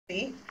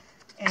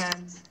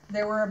and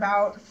there were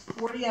about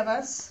 40 of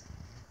us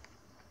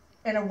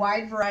and a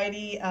wide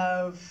variety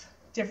of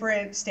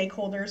different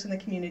stakeholders in the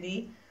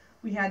community.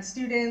 We had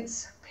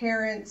students,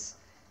 parents,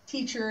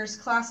 teachers,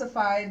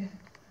 classified,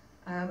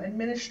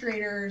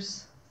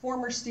 administrators,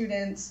 former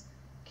students,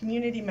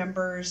 community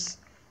members.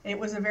 It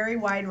was a very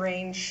wide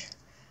range.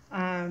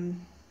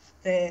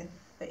 The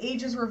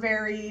ages were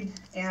varied,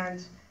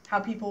 and how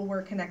people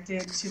were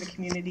connected to the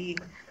community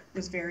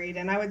was varied.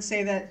 And I would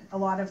say that a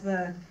lot of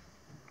the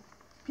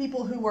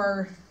people who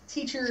were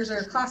teachers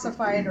or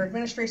classified or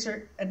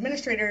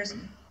administrators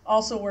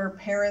also were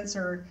parents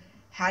or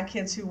had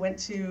kids who went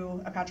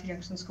to Apache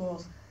Junction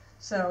schools.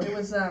 So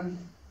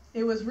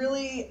it was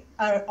really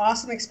an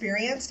awesome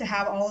experience to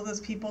have all of those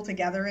people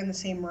together in the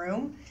same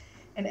room.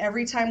 And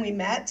every time we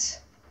met,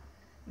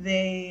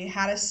 they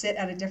had us sit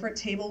at a different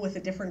table with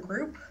a different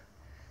group.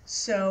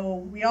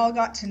 So we all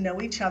got to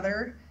know each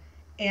other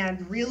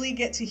and really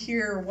get to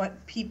hear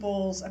what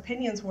people's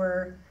opinions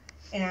were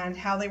and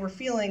how they were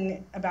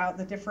feeling about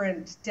the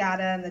different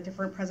data and the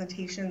different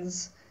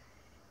presentations,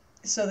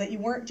 so that you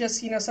weren't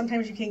just,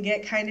 sometimes you can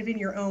get kind of in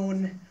your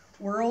own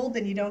world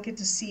and you don't get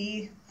to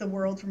see the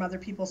world from other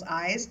people's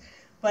eyes.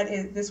 But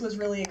this was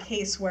really a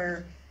case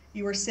where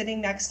you were sitting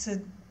next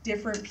to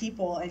different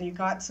people and you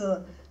got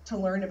to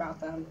learn about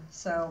them.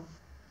 So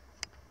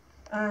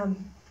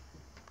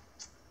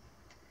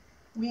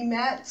we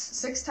met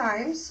 6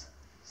 times.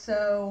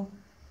 So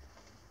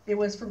it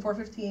was from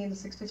 4:15 to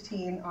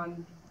 6:15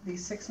 on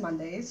these 6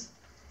 Mondays.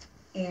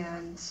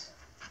 And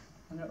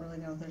I don't really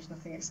know, there's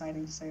nothing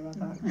exciting to say about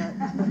that.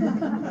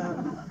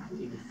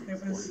 But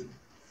it was,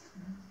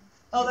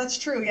 oh, that's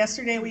true.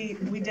 Yesterday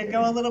we did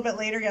go a little bit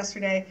later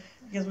yesterday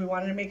because we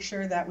wanted to make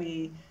sure that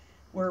we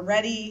were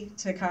ready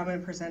to come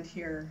and present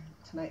here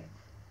tonight.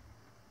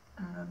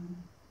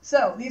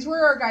 So these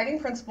were our guiding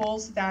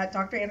principles that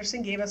Dr.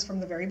 Anderson gave us from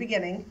the very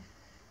beginning,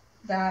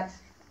 that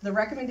the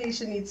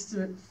recommendation needs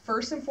to,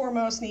 first and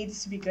foremost,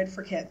 needs to be good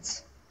for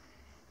kids.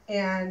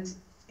 And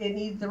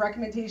the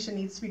recommendation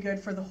needs to be good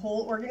for the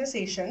whole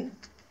organization,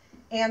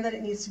 and that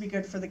it needs to be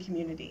good for the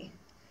community.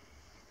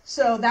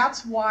 So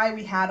that's why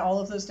we had all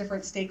of those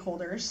different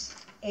stakeholders,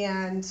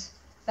 and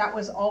that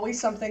was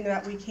always something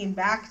that we came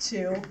back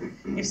to.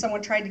 If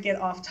someone tried to get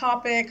off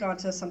topic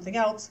onto something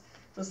else,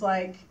 it was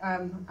like,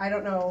 I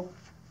don't know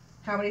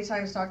how many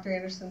times Dr.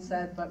 Anderson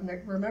said, but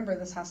remember,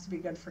 this has to be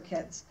good for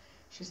kids.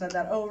 She said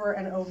that over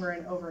and over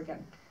and over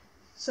again.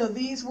 So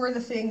these were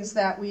the things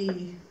that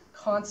we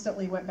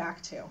constantly went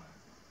back to.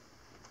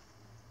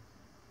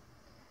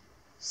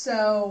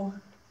 So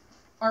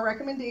our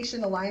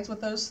recommendation aligns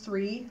with those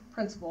 3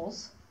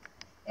 principles,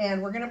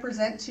 and we're going to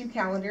present 2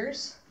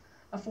 calendars,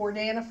 a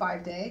 4-day and a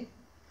 5-day.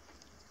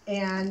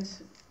 And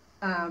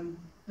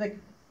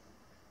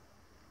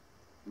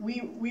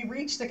we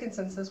reached a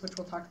consensus, which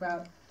we'll talk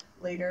about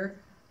later,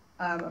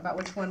 about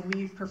which one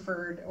we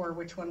preferred or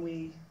which one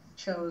we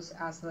chose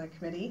as the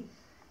committee.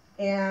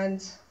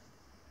 And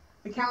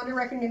the calendar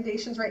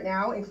recommendations right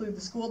now include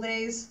the school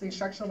days, the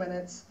instructional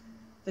minutes,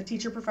 the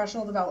teacher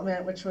professional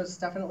development, which was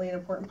definitely an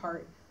important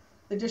part,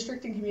 the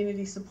district and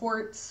community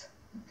supports,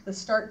 the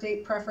start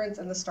date preference,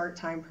 and the start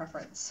time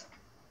preference,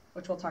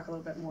 which we'll talk a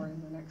little bit more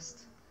in the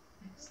next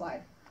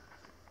slide.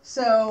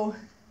 So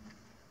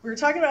we were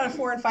talking about a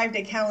 4- and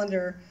 5-day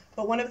calendar,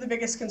 but one of the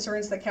biggest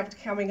concerns that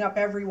kept coming up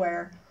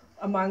everywhere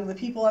among the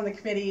people on the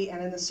committee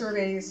and in the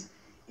surveys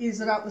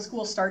is about the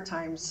school start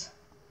times.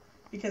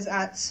 Because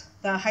at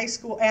the high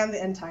school, and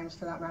the end times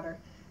for that matter,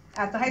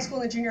 at the high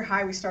school and the junior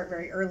high, we start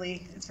very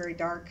early. It's very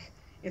dark,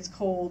 it's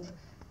cold,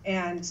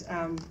 and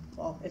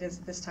well, it is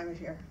this time of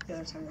year. The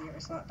other time of the year,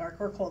 it's not dark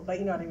or cold, but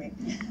you know what I mean.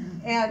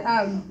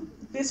 And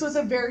this was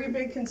a very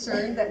big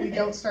concern, that we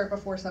don't start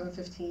before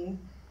 7:15,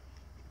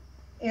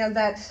 and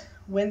that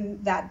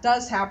when that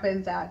does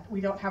happen, that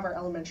we don't have our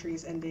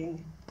elementaries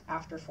ending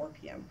after 4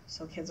 p.m.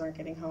 So kids aren't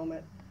getting home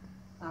at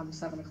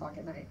 7 o'clock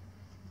at night.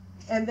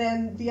 And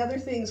then the other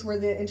things were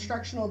the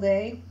instructional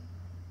day,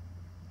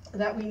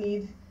 that we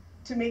need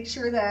to make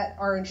sure that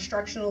our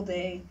instructional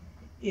day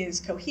is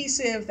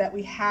cohesive, that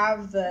we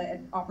have the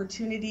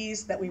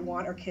opportunities that we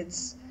want our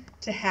kids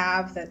to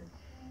have, that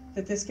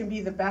this can be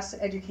the best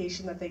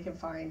education that they can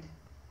find.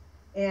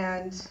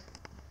 And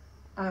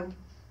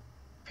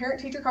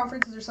parent-teacher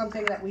conferences are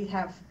something that we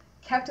have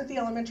kept at the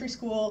elementary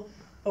school,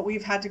 but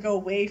we've had to go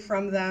away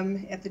from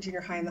them at the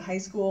junior high and the high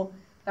school.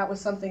 That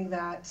was something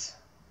that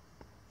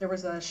there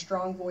was a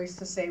strong voice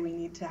to say we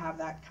need to have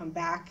that come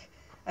back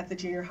at the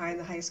junior high and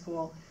the high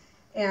school.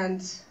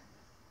 And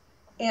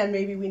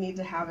maybe we need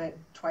to have it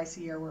twice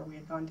a year, where we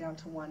had gone down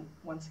to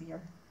once a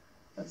year.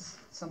 That's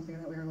something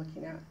that we were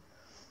looking at.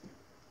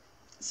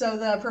 So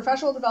the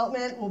professional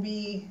development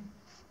we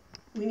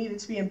need it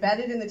to be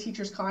embedded in the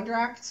teacher's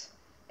contract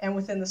and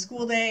within the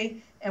school day,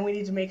 and we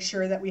need to make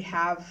sure that we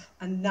have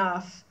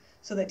enough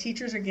so that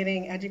teachers are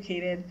getting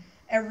educated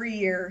every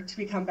year to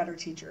become better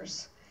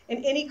teachers.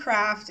 In any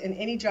craft, in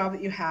any job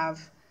that you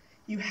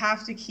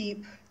have to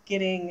keep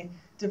getting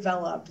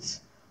developed,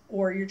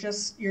 or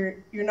you're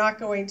not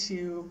going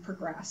to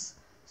progress.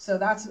 So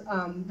that's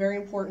very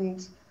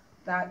important.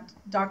 That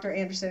Dr.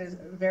 Anderson is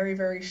very,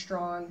 very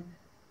strong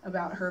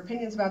about her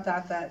opinions about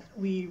that, that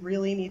we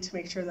really need to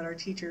make sure that our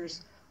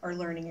teachers are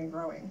learning and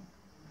growing.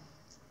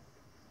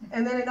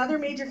 And then another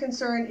major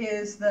concern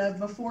is the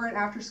before and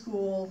after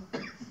school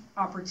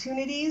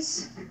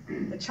opportunities,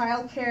 the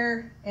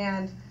childcare,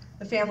 and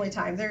the family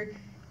time.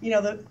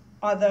 The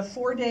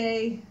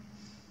 4-day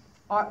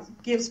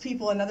gives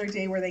people another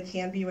day where they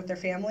can be with their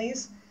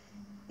families.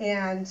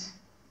 And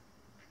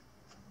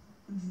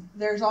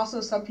there's also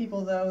some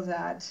people, though,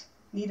 that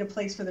need a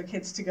place for their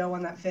kids to go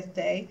on that 5th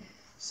day.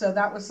 So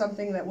that was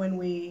something that when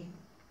we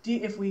do,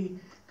 if we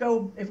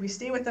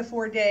stay with the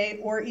 4-day,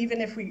 or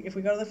even if we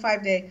go to the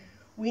 5-day,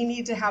 we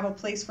need to have a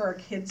place for our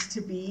kids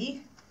to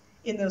be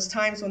in those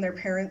times when their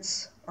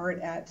parents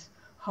aren't at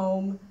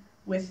home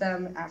with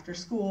them after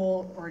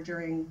school or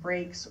during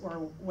breaks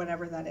or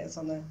whatever that is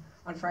on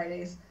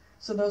Fridays.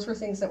 So those were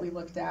things that we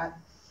looked at.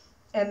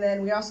 And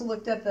then we also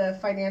looked at the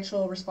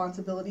financial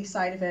responsibility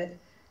side of it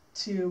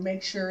to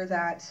make sure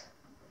that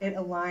it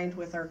aligned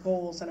with our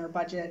goals and our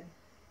budget,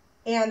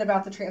 and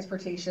about the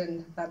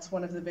transportation. That's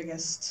one of the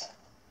biggest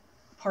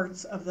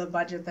parts of the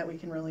budget that we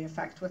can really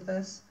affect with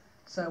this.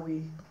 So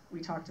we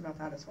talked about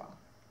that as well.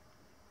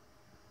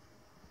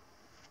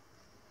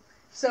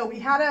 So we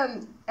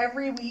had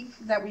every week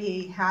that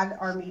we had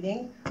our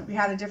meeting, we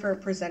had a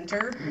different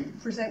presenter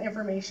present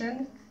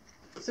information.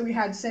 So we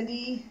had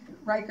Cindy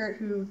Reichert,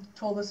 who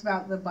told us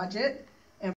about the budget,